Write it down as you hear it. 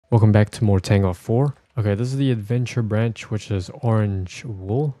Welcome back to more Tango IV. Okay, this is the adventure branch, which is orange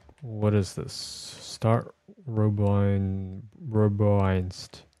wool. What is this? Start Robo-Einst.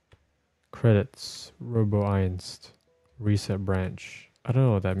 Credits. Robo-Einst. Reset branch. I don't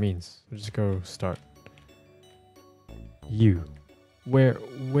know what that means. We'll just go start. You. Where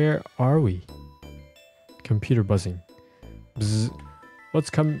are we? Computer buzzing. Bzz.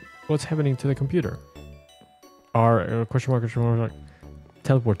 What's happening to the computer? Question mark.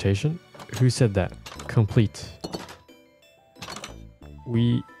 Teleportation? Who said that? Complete.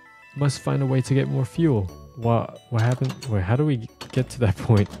 We must find a way to get more fuel. What happened? Wait, how do we get to that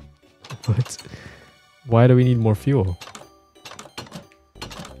point? What? Why do we need more fuel?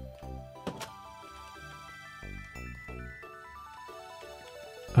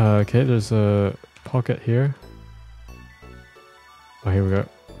 Okay, there's a pocket here. Oh, here we go.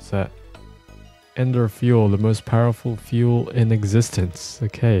 What's that? Ender fuel, the most powerful fuel in existence.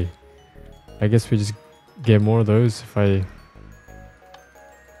 Okay. I guess we just get more of those if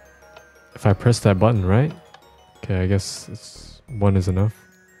I press that button, right? Okay, I guess one is enough.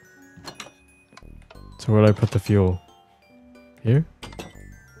 So where do I put the fuel? Here?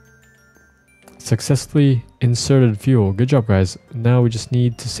 Successfully inserted fuel. Good job, guys. Now we just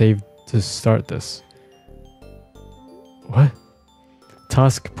need to save to start this. What?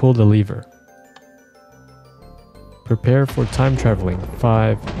 Task, pull the lever. Prepare for time traveling.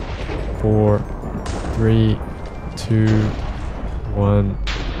 5, 4, 3, 2, 1.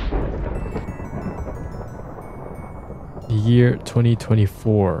 Year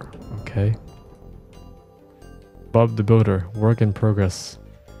 2024. Okay. Bob the Builder. Work in progress.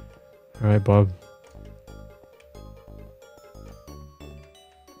 Alright, Bob.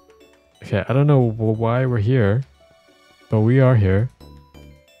 Okay, I don't know why we're here, but we are here.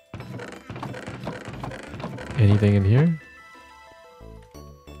 Anything in here?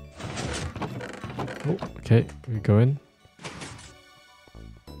 Oh, okay, we go in.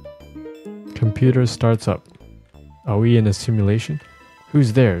 Computer starts up. Are we in a simulation?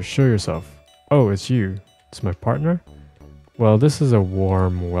 Who's there? Show yourself. Oh, it's you. It's my partner? Well, this is a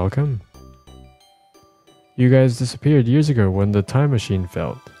warm welcome. You guys disappeared years ago when the time machine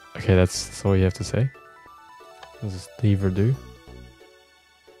failed. Okay, that's all you have to say. What does this lever do?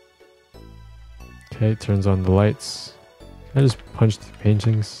 Okay, turns on the lights. Can I just punch the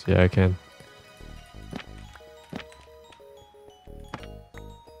paintings? Yeah, I can.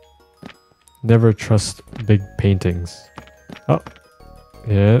 Never trust big paintings. Oh,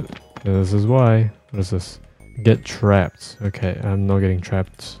 yeah, this is why. What is this? Get trapped. Okay, I'm not getting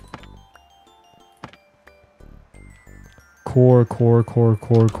trapped. Core.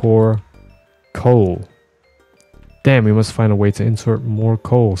 Coal. Damn, we must find a way to insert more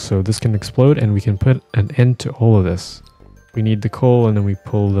coal so this can explode and we can put an end to all of this. We need the coal and then we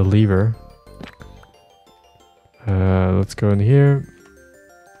pull the lever. Let's go in here.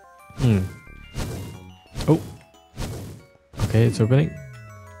 Oh. Okay, it's opening.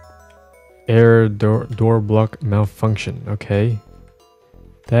 Air door block malfunction. Okay.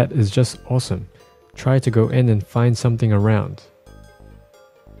 That is just awesome. Try to go in and find something around.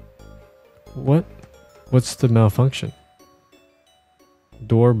 What? What's the malfunction?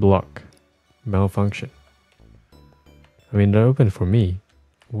 Door block malfunction. I mean, they're open for me.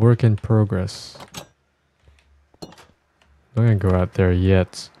 Work in progress. I'm not gonna go out there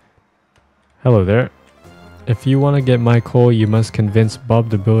yet. Hello there. If you want to get my coal, you must convince Bob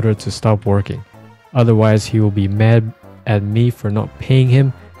the Builder to stop working. Otherwise, he will be mad at me for not paying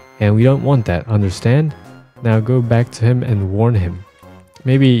him, and we don't want that, understand? Now go back to him and warn him.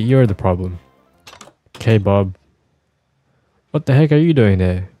 Maybe you're the problem. Okay, Bob. What the heck are you doing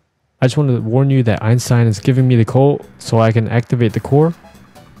there? I just want to warn you that Einstein is giving me the coal so I can activate the core.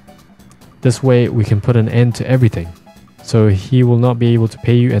 This way we can put an end to everything. So he will not be able to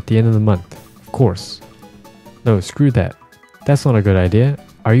pay you at the end of the month. Of course. No, screw that. That's not a good idea.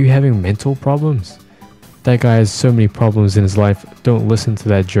 Are you having mental problems? That guy has so many problems in his life. Don't listen to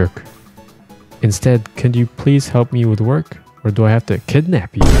that jerk. Instead, could you please help me with work? Or do I have to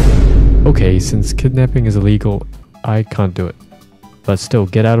kidnap you? Okay, since kidnapping is illegal, I can't do it. But still,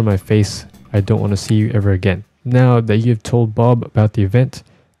 get out of my face. I don't want to see you ever again. Now that you've told Bob about the event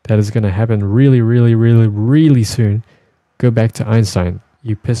that is going to happen really soon, go back to Einstein.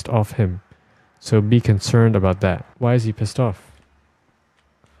 You pissed off him. So be concerned about that. Why is he pissed off?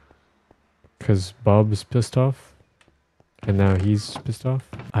 Because Bob is pissed off? And now he's pissed off?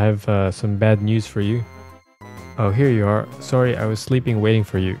 I have some bad news for you. Oh, here you are. Sorry, I was sleeping waiting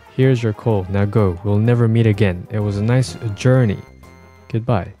for you. Here's your coal. Now go. We'll never meet again. It was a nice journey.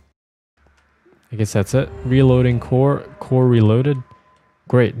 Goodbye. I guess that's it. Reloading core. Core reloaded.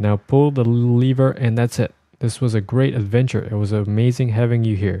 Great, now pull the lever and that's it. This was a great adventure. It was amazing having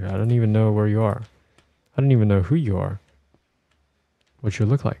you here. I don't even know where you are. I don't even know who you are. What you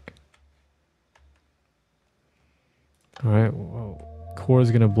look like. Alright, whoa. Core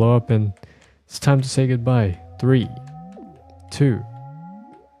is gonna blow up and it's time to say goodbye. 3, 2,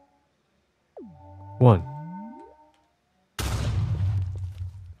 1.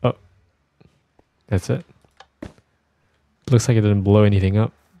 Oh. That's it. Looks like it didn't blow anything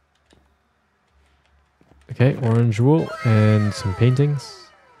up. Okay, orange wool and some paintings.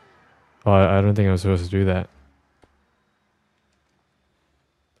 Oh, I don't think I was supposed to do that.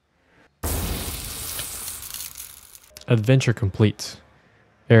 Adventure complete.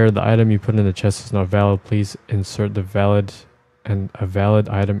 Error, the item you put in the chest is not valid. Please insert a valid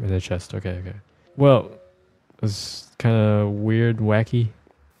item in the chest. Okay. Well, it's kind of weird, wacky.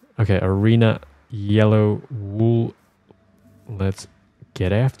 Okay, arena, yellow wool. Let's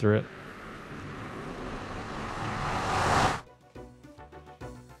get after it.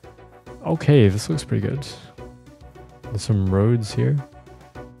 Okay, this looks pretty good. There's some roads here.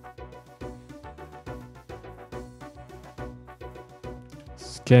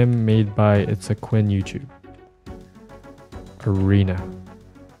 Scam made by It's a Quinn YouTube. Arena.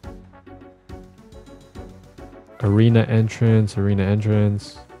 Arena entrance.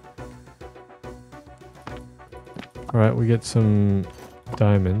 Alright, we get some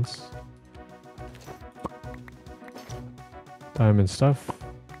diamonds. Diamond stuff.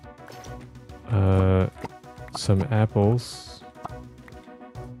 Some apples.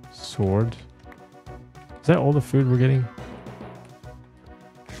 Sword. Is that all the food we're getting?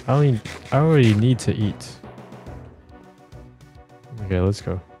 I already need to eat. Okay, let's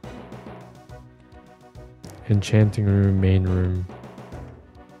go. Enchanting room, main room.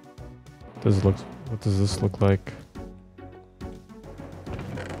 What does this look like?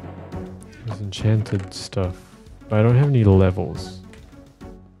 There's enchanted stuff. But I don't have any levels.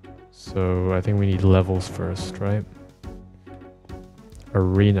 So I think we need levels first, right?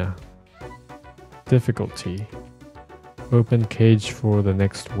 Arena. Difficulty. Open cage for the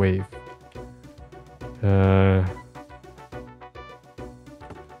next wave.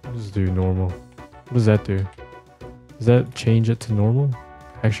 Just do normal. What does that do? Does that change it to normal?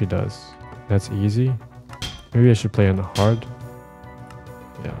 Actually does. That's easy. Maybe I should play on hard.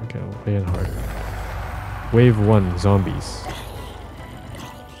 Yeah, okay, I'll play on hard. Wave 1, zombies.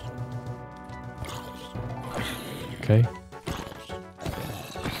 Okay.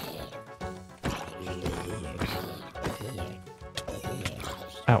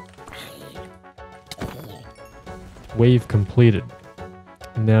 Ow. Wave completed.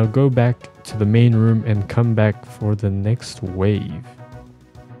 Now go back to the main room and come back for the next wave.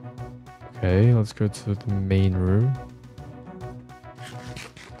 Okay, let's go to the main room.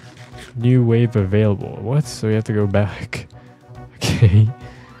 New wave available. What? So we have to go back. Okay.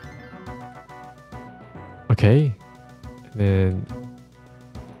 Okay. And then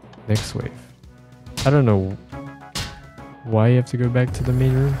next wave. I don't know why you have to go back to the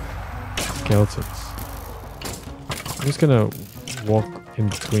main room. Skeletons. I'm just gonna walk in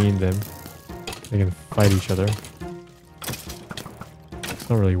between them. They can fight each other. It's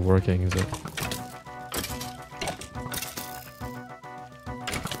not really working, is it?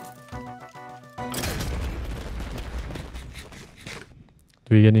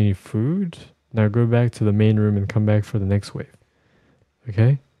 Do we get any food? Now go back to the main room and come back for the next wave.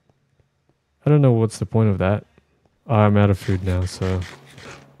 Okay? I don't know what's the point of that. Oh, I'm out of food now, so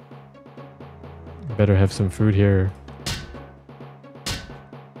better have some food here.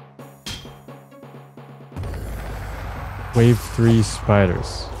 Wave 3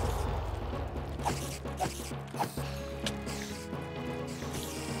 spiders.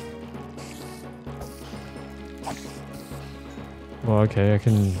 Well, okay,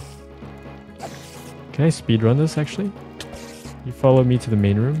 can I speedrun this actually? You follow me to the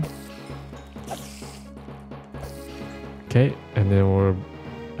main room. Okay, and then we're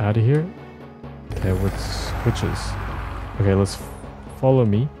out of here. Okay, let's switches. Okay, let's follow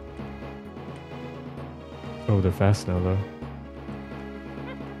me. Oh, they're fast now though.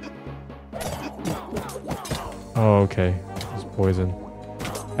 Oh, okay. It's poison.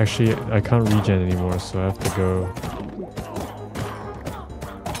 Actually, I can't regen anymore, so I have to go.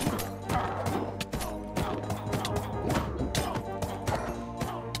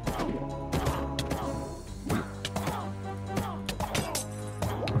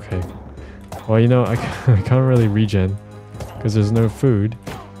 Okay. Well, you know, I can't really regen because there's no food.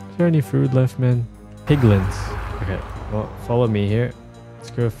 Is there any food left, man? Piglins. Okay, well, follow me here.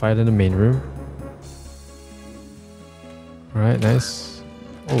 Let's go fight in the main room. Alright, nice.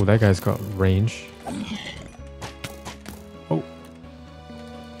 Oh, that guy's got range. Oh.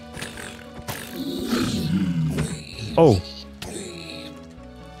 Oh.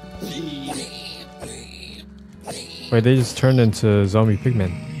 Wait, they just turned into zombie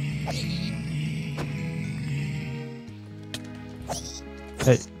pigmen.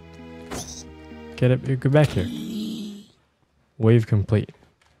 Hey. Get up, get back here. Wave complete.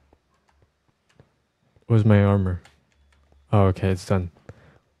 Where's my armor? Oh, okay, it's done.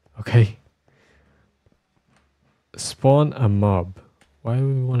 Okay. Spawn a mob. Why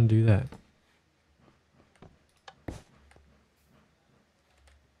would we want to do that?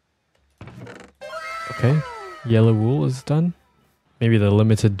 Okay. Yellow wool is done. Maybe the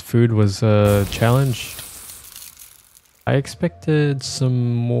limited food was a challenge. I expected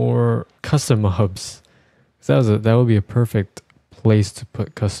some more custom mobs. That would be a perfect place to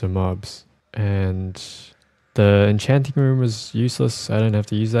put custom mobs. And the enchanting room is useless. I don't have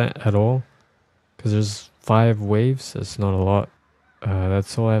to use that at all. Because there's 5 waves. That's not a lot.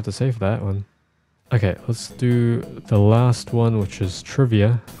 That's all I have to say for that one. Okay, let's do the last one, which is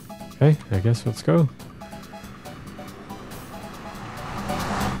trivia. Okay, I guess let's go.